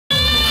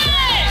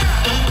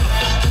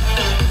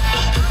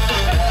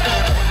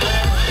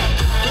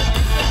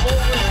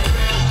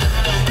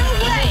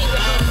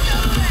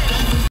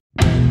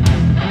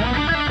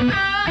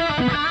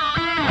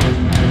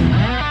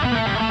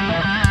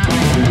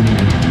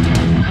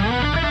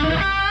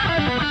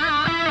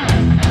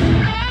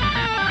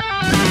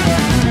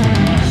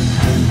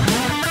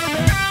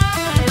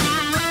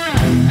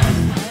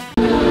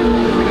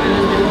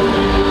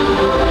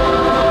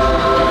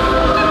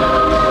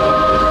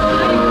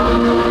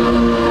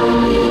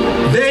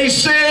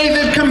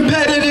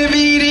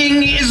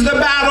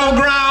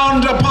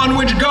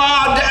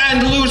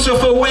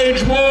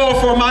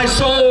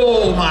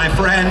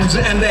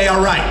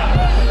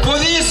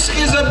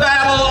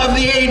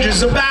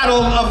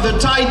battle of the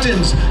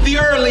Titans, the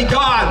early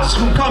gods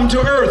who come to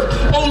Earth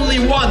only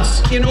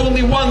once, in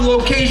only one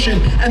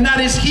location, and that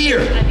is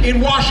here in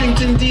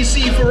Washington,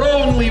 D.C. for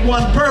only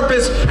one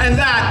purpose, and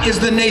that is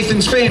the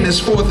Nathan's famous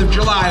 4th of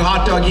July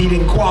hot dog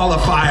eating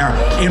qualifier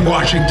in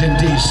Washington,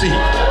 D.C.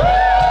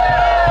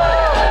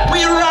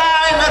 We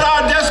arrive at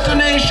our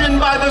destination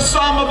by the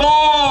sum of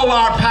all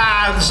our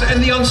paths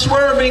and the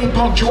unswerving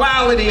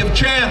punctuality of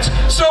chance.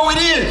 So it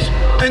is,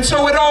 and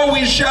so it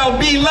always shall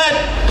be. Let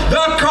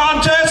the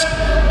contest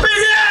begin!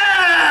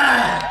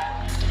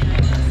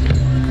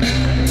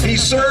 He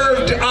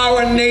served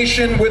our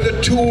nation with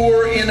a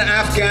tour in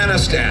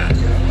Afghanistan.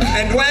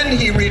 And when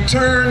he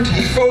returned,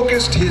 he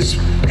focused his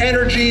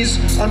energies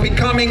on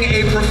becoming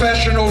a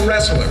professional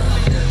wrestler.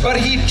 But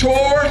he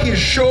tore his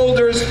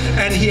shoulders,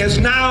 and he has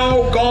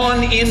now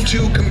gone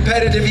into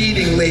competitive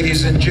eating,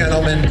 ladies and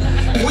gentlemen.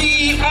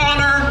 We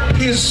honor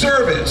his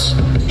service.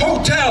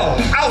 Hotel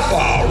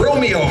Alpha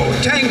Romeo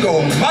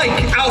Tango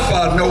Mike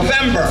Alpha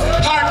November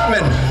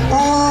Hartman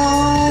Ronnie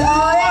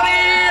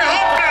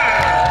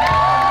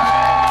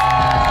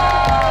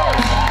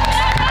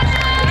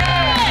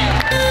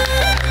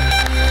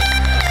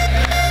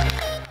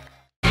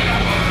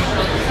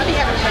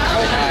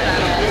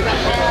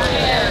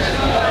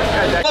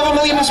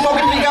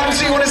smoking, you got to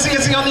see, want to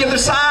see on the other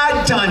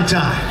side, time.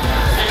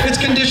 It's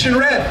condition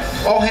red,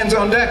 all hands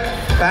on deck.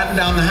 Batten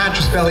down the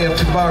hatches, belly up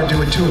to the bar, do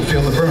it to it,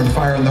 feel the burn,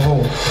 fire in the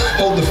hole.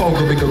 Hold the phone,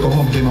 go big, go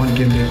home, game on,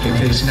 game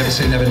face. Never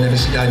say never, never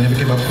say die, never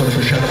give up, put up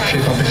or shut up,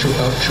 shape up and show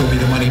up, show me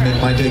the money, make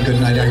my day,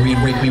 good night,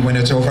 Irene, wake me when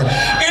it's over.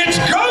 It's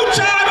go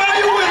time, are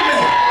you with me?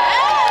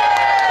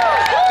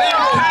 Then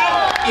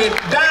count it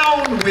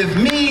down with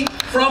me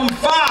from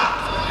 5,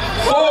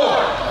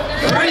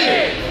 4,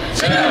 3,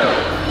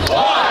 2,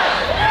 1.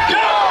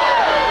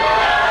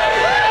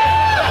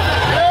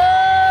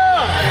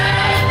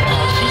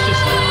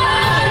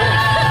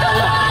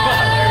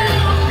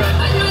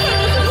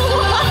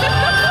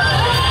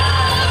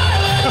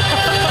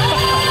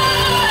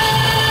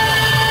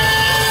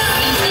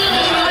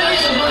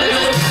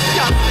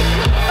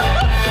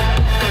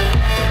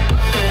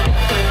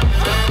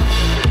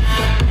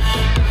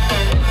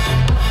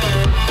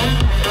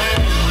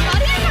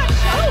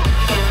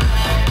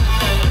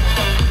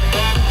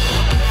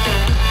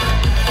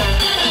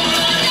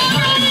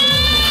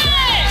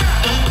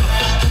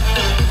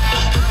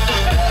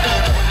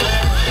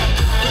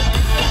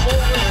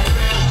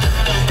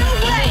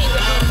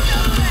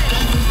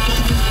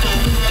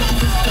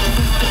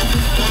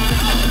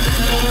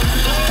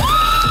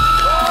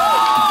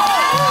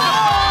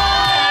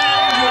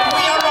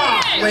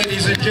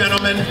 Ladies and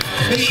gentlemen,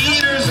 the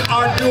eaters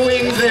are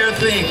doing their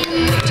thing.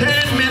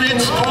 10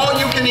 minutes, all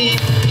you can eat.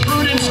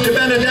 Prudence de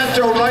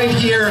Benedetto right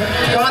here.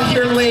 Got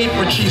here late,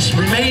 but she's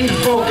remained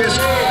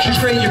focused. She's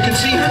great. You can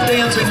see her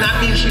dancing.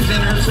 That means she's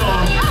in her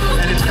zone.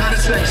 And it's kind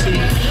of sexy,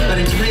 but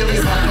it's really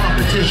about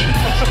competition.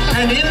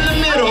 And in the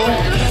middle,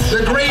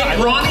 the great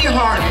Ronnie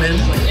Hartman,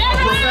 a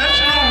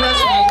professional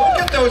wrestler.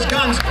 Look at those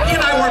guns. He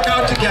and I work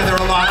out together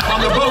a lot on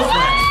the boat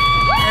race.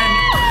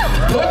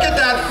 Look at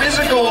that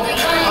physical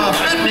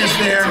fitness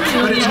there,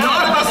 but it's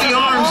not about the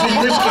arms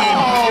in this game,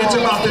 it's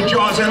about the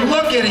jaws. And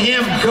look at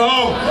him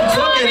go.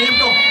 Look at him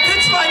go.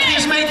 It's like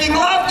he's making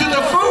love to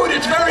the food.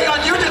 It's very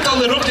unusual. It's a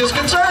little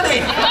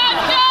disconcerting.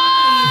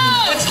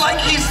 It's like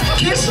he's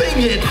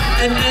kissing it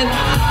and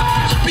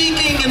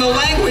speaking in a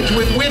language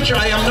with which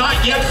I am not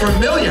yet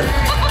familiar.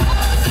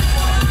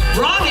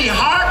 Ronnie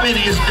Hartman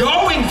is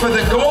going for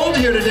the gold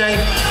here today.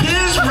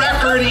 His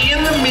record in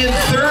the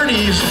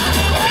mid-30s.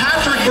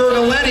 Patrick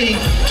Bertoletti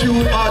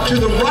to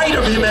the right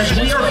of him as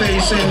we are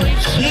facing.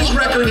 His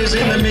record is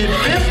in the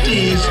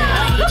mid-50s.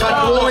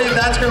 But boy,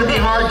 that's going to be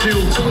hard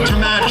to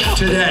match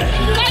today.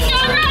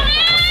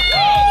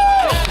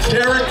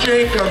 Derek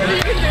Jacob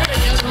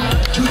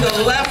to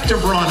the left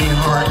of Ronnie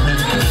Hartman.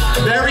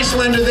 Very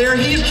slender there.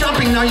 He's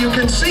jumping. Now you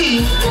can see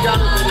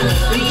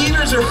the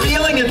eaters are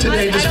feeling it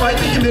today, despite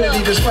the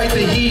humidity, despite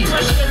the heat.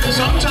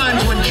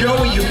 Sometimes when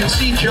you can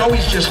see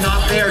Joey's just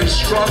not there. He's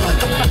struggling.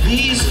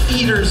 These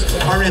eaters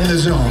are in the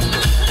zone.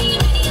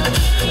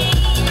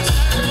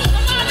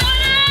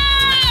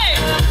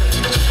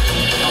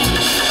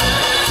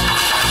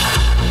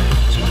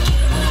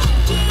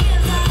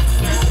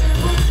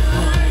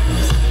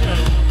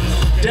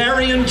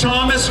 Darian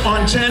Thomas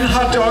on 10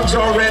 hot dogs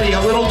already,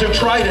 a little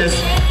detritus.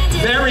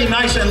 Very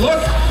nice, and look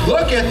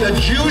at the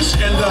juice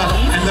and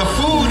the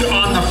food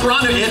on the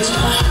front of it. It's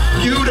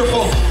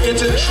beautiful.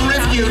 It's a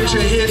tribute to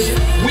his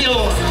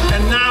will.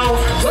 And now,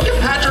 look at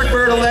Patrick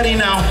Bertoletti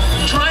now,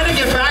 trying to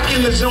get back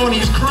in the zone.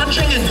 He's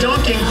crunching and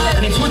dunking,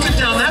 and he puts it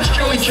down. That's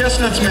Joey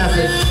Chestnut's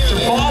method, to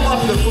ball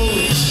up the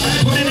food,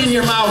 put it in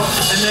your mouth,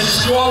 and then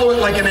swallow it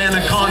like an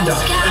anaconda.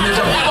 And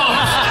there's a bump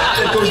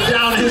that goes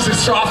down his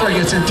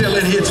esophagus until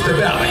it hits the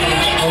belly,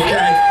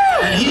 okay?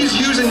 And he's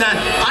using that.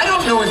 I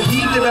don't know if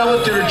he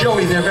developed it or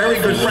Joey. They're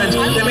very good friends.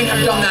 They may have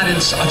done that in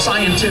a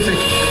scientific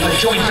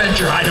joint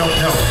venture. I don't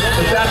know.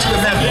 But that's the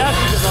method.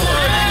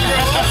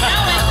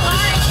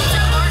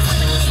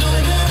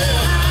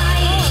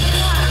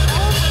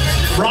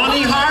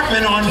 Ronnie Hartman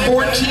Hartman on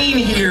 14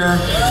 here.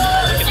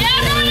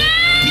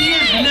 He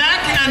is neck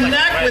and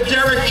neck with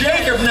Derek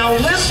Jacob. Now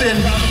listen,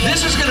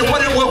 this is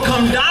what it will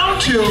come down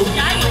to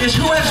is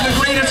who has the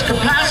greatest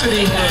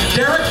capacity.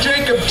 Derek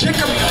Jacob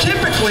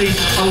typically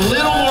a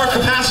little more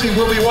capacity.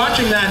 We'll be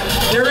watching that.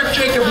 Derek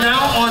Jacob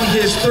now on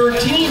his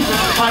 13th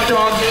hot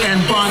dog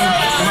and bun.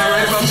 Am I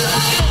right about that?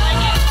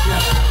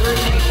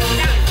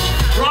 Yeah,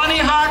 13. Ronnie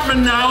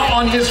Hartman now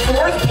on his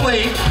 4th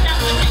plate.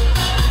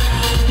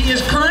 He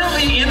is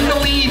currently in the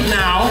lead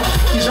now.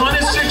 He's on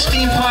his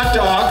 16th hot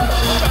dog.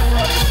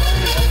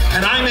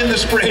 And I'm in the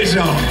spray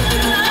zone.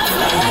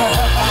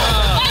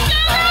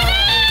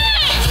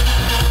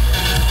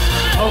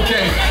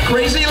 Okay,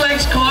 Crazy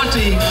Legs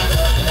Conti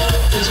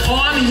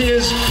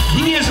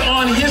is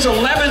on his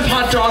 11th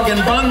hot dog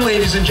and bun,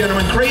 ladies and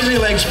gentlemen. Crazy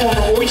Legs,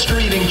 former oyster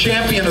eating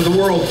champion of the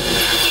world,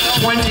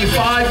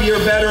 25-year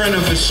veteran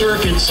of the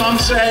circuit. Some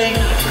say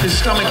his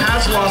stomach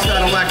has lost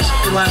that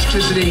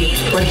elasticity,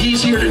 but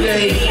he's here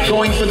today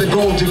going for the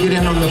gold to get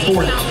in on the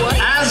 4th.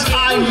 As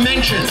I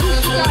mentioned,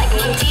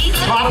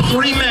 top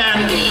 3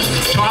 men,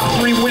 top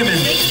 3 women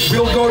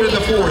will go to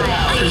the 4th.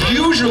 Because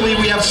usually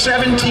we have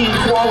 17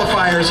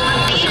 qualifiers.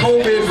 For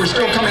COVID, we're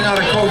still coming out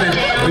of COVID.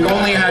 We've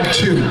only had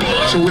 2.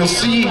 So we'll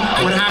see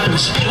what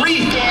happens.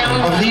 3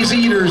 of these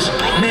eaters,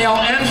 male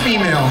and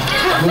female,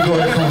 will go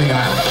to Coney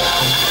Island.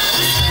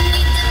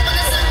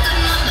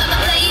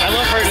 I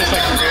love her just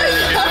like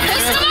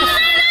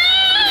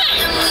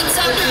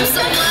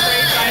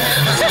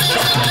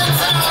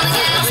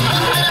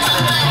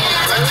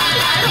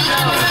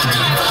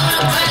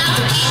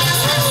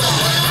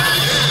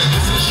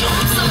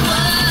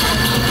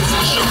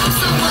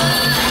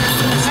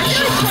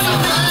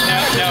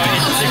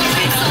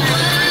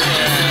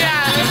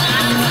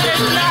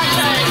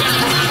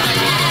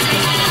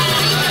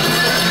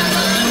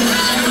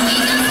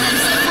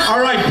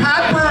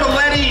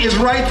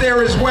right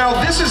there as well.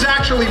 This is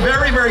actually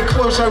very, very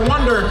close. I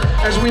wonder,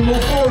 as we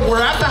move forward,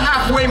 we're at the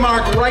halfway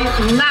mark right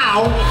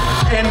now,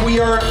 and we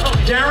are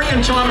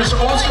Darian Thomas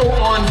also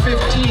on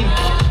 15.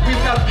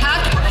 We've got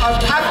Pat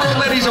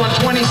Berletti's on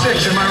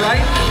 26, am I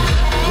right?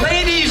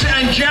 Ladies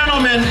and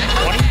gentlemen,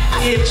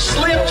 it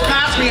slipped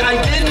past me. I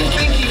didn't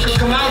think he could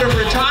come out of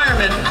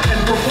retirement and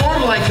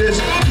perform like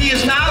this. He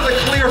is now the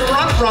clear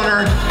front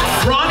runner.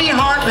 Ronnie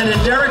Hartman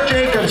and Derek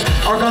Jacobs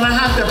are going to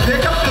have to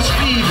pick up the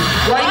speed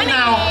right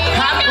now.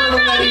 Pat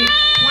Berletti,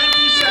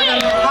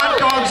 27 hot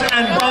dogs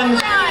and buns.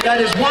 That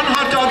is 1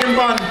 hot dog and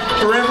bun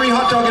for every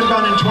hot dog and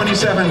bun and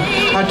 27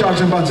 hot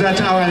dogs and buns. That's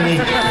how many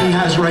he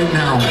has right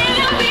now.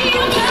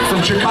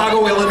 From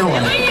Chicago,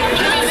 Illinois.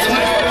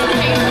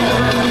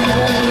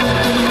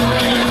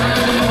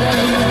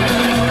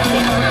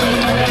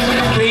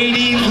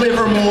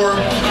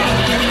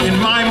 In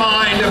my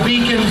mind, a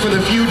beacon for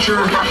the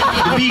future,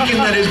 the beacon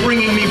that is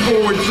bringing me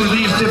forward through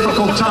these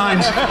difficult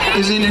times,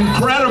 is an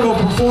incredible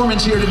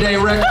performance here today,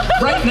 right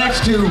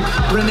next to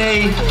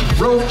Renee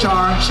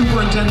Rovtar,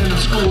 Superintendent of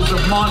Schools of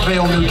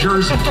Montvale, New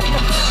Jersey.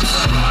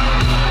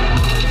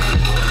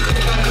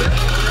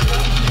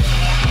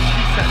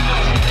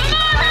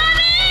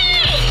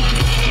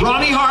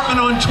 Ronnie Hartman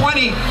on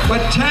 20, but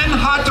 10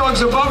 hot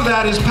dogs above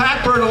that is Pat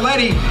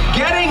Berletti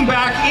getting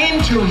back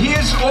into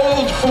his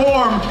old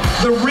form.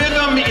 The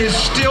rhythm is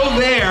still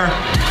there.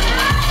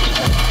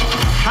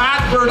 Pat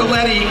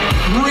Berletti,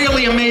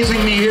 really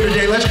amazing me here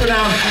today. Let's go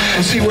down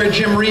and see where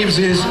Jim Reeves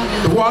is,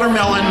 the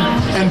watermelon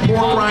and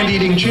pork rind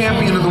eating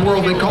champion of the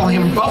world. They call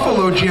him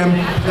Buffalo Jim.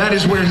 That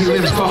is where he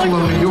lives,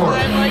 Buffalo, New York.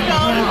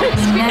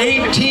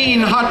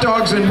 18 hot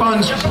dogs and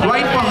buns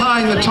right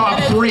behind the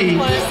top 3.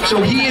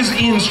 So he is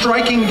in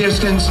striking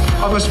distance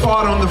of a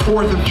spot on the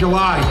 4th of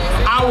July.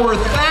 Our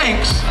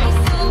thanks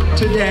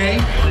today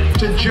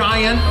to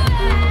Giant,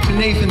 to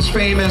Nathan's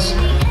Famous,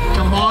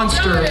 to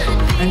Monster,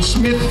 and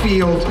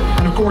Smithfield,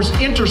 and of course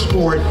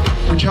Intersport,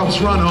 which helps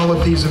run all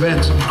of these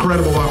events.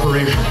 Incredible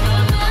operation.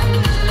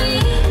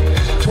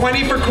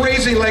 20 for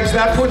Crazy Legs,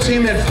 that puts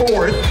him at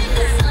 4th.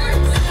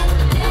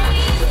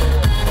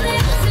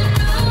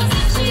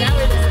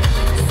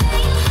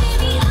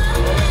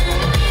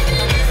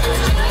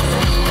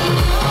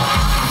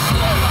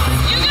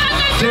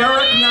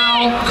 Derek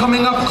now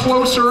coming up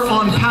closer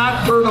on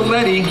Pat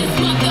Berletti.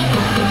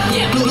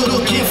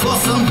 Looking for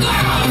some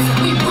girls.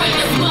 We bring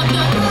this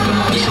mother.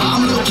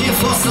 I'm looking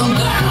for some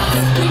girls.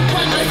 We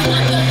bring this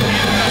mother.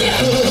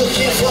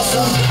 Looking for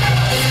some.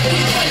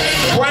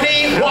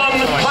 21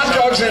 hot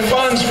dogs and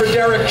buns for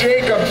Derek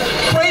Jacob.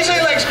 Crazy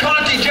Legs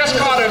Conti just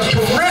caught a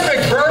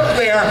terrific burp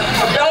there.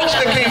 A belch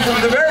that came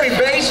from the very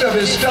base of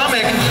his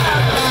stomach.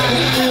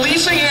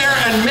 Releasing air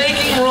and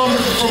making room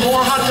for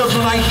more hot dogs.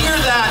 When I hear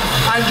that,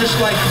 I'm just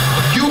like,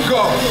 you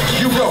go,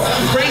 you go.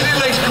 Crazy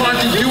Legs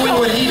Conti doing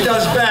what he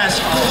does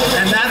best,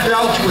 and that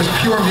belch was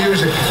pure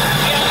music.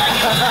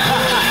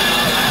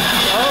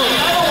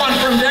 Another one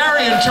from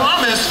Darian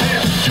Thomas.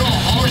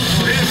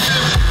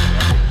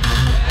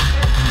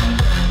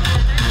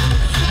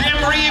 Jim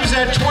Reeves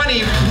at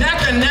 20,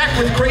 neck and neck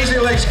with Crazy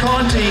Legs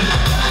Conti.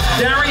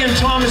 Darian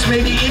Thomas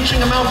maybe inching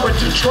knocking him out, but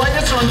to try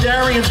this on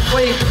Darian's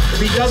plate,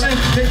 if he doesn't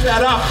pick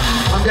that up,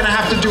 I'm gonna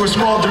have to do a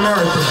small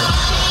demerit there.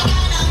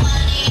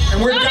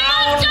 And we're down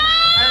at the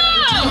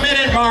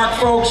 2-minute mark,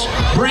 folks.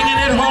 Bringing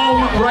it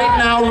home right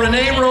now,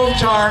 Renee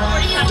Rotar,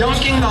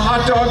 dunking the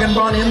hot dog and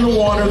bun in the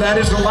water. That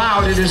is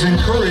allowed, it is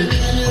encouraged.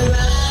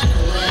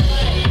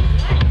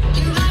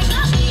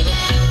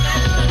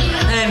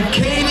 And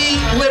Katie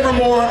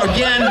Livermore,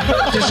 again,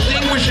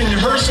 distinguishing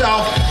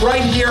herself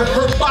right here.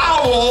 Her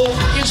bowel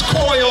is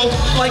coiled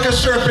like a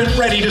serpent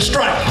ready to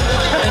strike.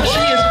 And she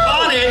is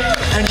on it,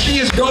 and she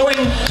is going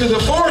to the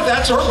fourth.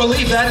 That's her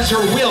belief, that is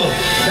her will,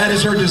 that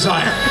is her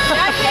desire.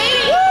 Yeah,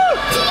 Katie!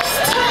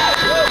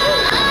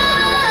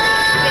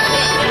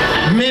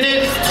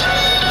 Minute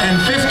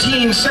and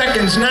 15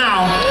 seconds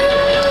now.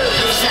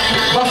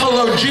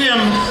 Buffalo Jim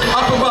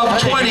up above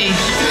 20.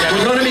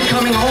 We're going to be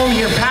coming home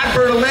here. Pat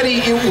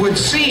Bertoletti, it would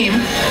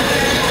seem,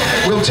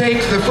 will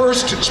take the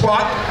first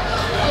spot.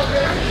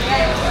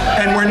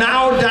 And we're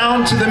now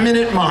down to the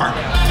minute mark.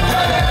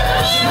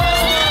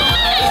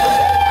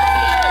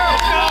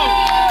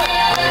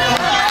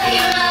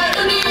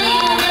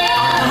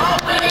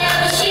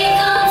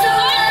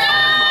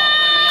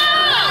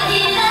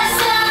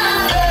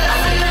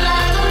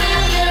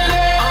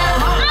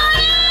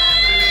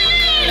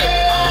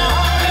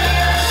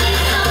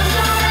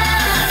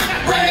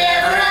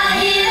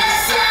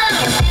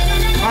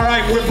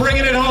 We're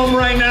bringing it home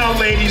right now,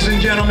 ladies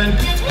and gentlemen.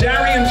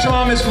 Darian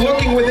Thomas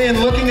looking within,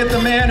 looking at the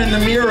man in the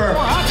mirror.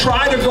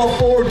 Try to go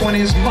forward when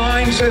his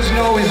mind says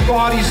no, his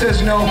body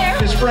says no,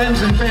 his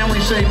friends and family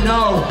say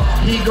no.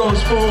 He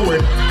goes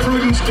forward.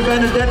 Prudence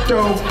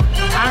DiBenedetto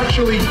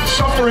actually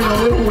suffering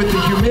a little with the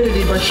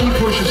humidity, but she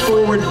pushes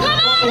forward.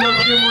 Buffalo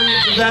Jim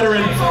Reeves, a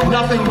veteran,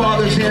 nothing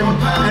bothers him.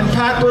 And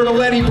Pat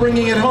Bertoletti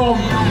bringing it home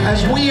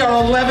as we are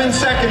 11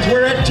 seconds.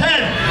 We're at 10,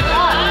 9,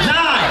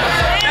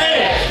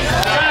 8,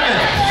 7,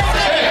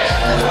 6,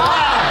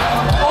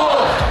 5,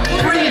 4,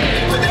 3,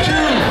 2,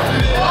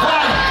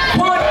 1.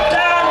 Put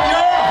down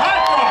your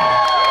hot dog.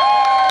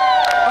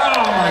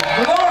 Oh my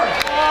glory.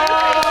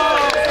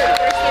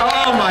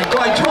 Oh my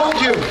God, I told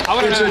you,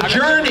 it's a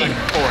journey.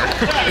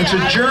 It's a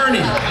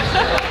journey.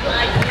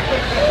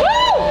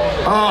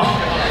 Oh,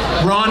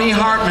 Ronnie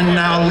Hartman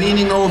now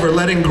leaning over,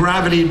 letting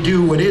gravity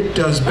do what it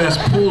does best,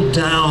 pull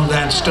down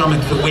that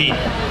stomach, the weight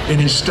in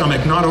his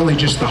stomach, not only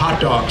just the hot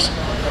dogs,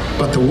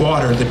 but the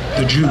water,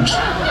 the juice.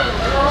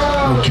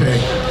 Okay,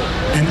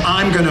 and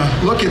I'm gonna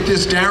look at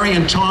this.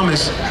 Darian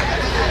Thomas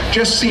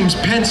just seems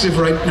pensive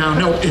right now.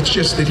 No, it's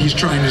just that he's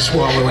trying to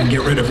swallow and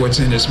get rid of what's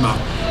in his mouth.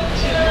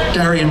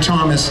 Darian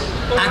Thomas,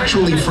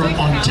 actually from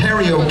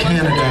Ontario,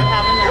 Canada,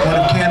 one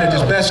of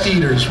Canada's best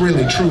eaters,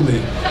 really,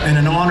 truly, and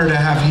an honor to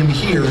have him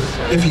here.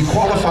 If he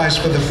qualifies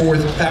for the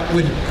fourth, that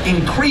would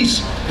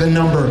increase the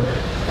number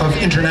of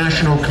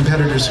international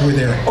competitors who are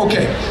there.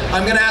 Okay,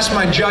 I'm gonna ask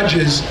my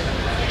judges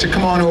to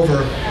come on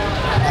over.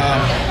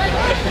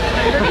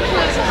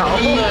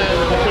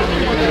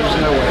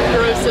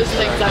 Grossest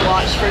things I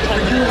watched for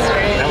 10 minutes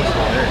straight. That was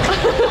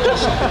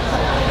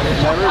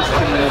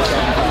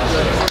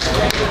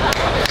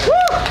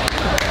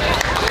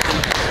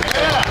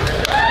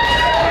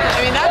I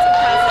mean, that's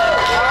impressive.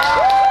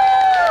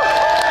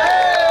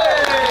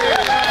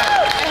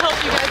 I hope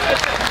you guys get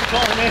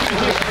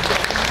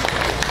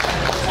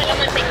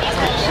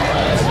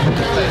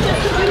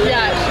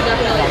Yeah, she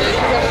definitely did.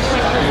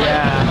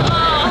 yeah.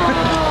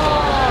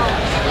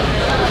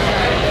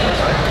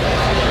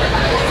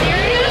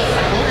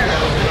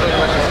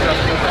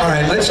 All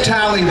right, let's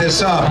tally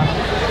this up.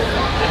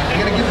 I'm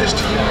gonna give this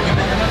to you.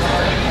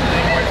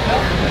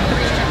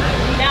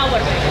 Now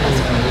what?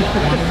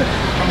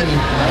 How many? I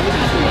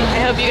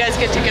hope you guys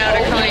get to go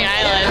to Coney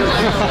Island.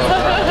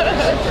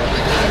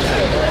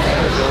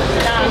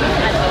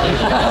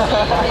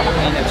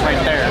 And it's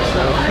right there,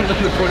 so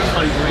the porta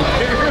potty's right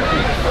there.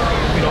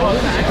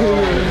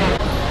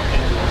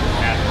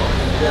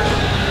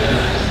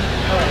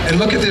 And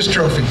look at this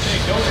trophy.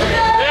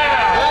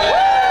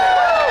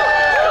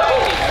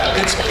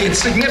 It's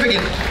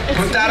significant.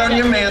 Put that on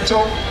your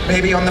mantle,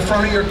 maybe on the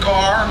front of your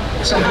car,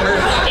 somewhere,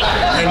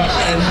 and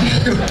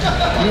you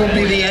will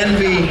be the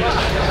envy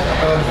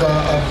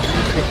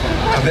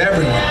of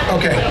everyone.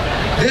 Okay,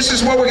 this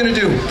is what we're going to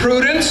do.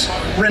 Prudence,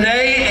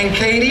 Renee, and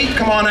Katie,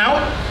 come on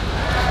out.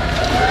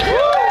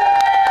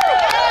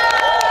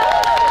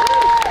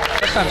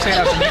 First time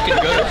saying you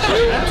can go to.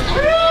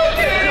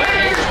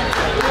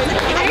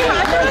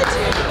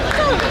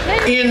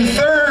 In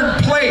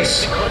third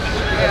place,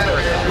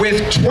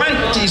 with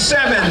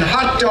 27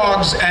 hot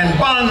dogs and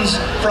buns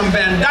from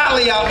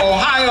Vandalia,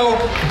 Ohio,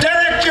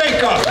 Derek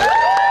Jacob,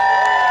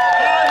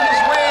 on his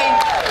way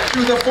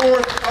to the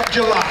 4th of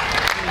July.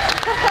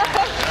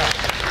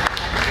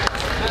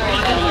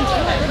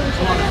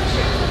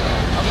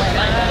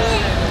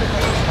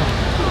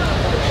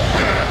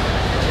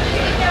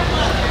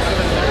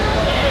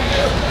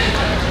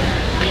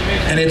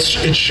 And it's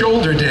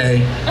shoulder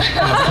day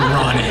for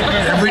Ronnie.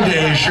 Every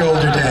day is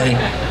shoulder day,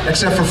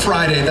 except for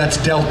Friday, that's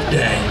delt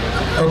day.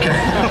 Okay.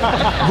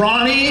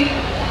 Ronnie,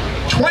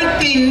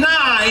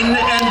 29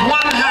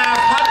 1/2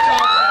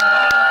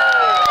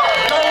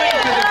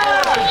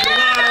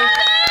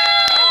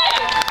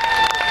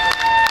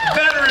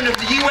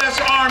 U.S.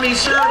 Army,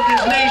 served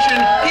his nation.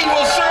 He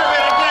will serve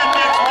it again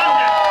next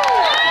Monday.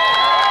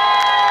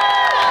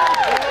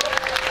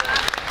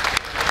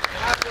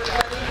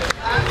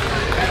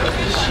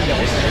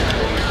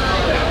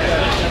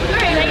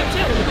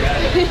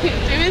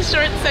 Do his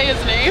short say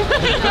his name.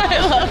 I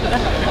love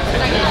that.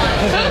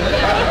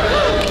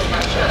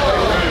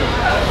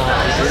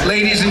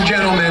 Ladies and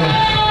gentlemen,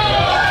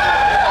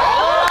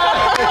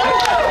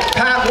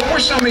 Pat, what were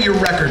some of your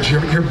records,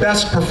 your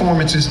best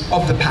performances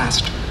of the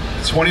past?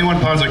 21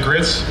 pounds of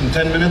grits in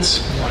 10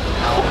 minutes.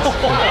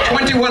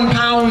 21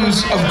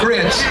 pounds of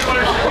grits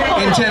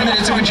in 10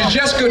 minutes, which is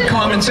just good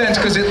common sense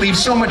because it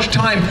leaves so much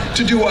time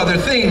to do other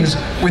things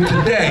with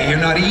the day. You're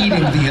not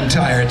eating the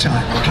entire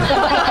time. Okay.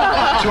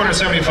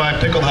 275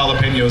 pickled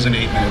jalapenos in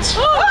 8 minutes.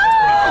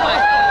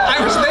 I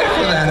was there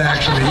for that,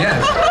 actually,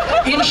 yes.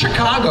 In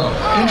Chicago,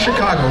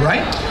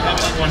 right?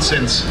 Haven't one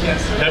since.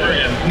 Yes. Never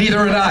again.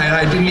 Neither had I, and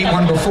I didn't eat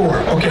one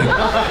before. Okay.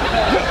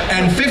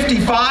 And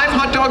 55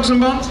 hot dogs and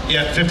buns?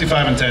 Yeah,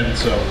 55 and 10,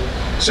 so.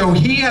 So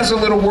he has a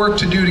little work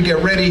to do to get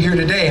ready here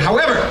today.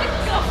 However,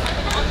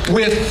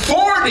 with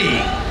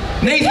 40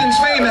 Nathan's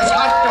Famous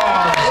hot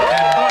dogs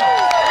and buns,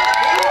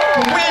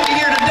 to win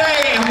here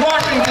today in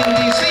Washington,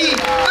 D.C.,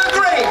 the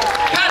great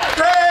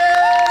Patrick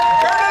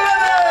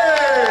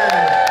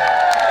Bernadette!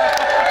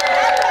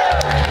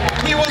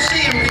 We will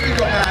see him. Here we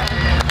go, Pat.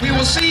 We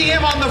will see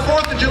him on the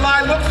 4th of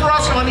July. Look for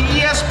us on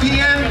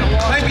ESPN.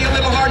 Might be a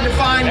little hard to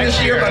find this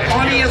year, but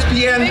on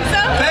ESPN.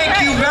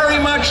 Thank you very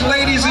much,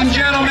 ladies and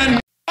gentlemen.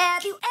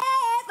 Have you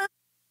ever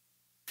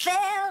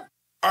felt?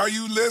 Are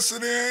you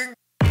listening?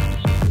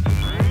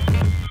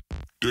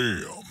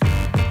 Damn.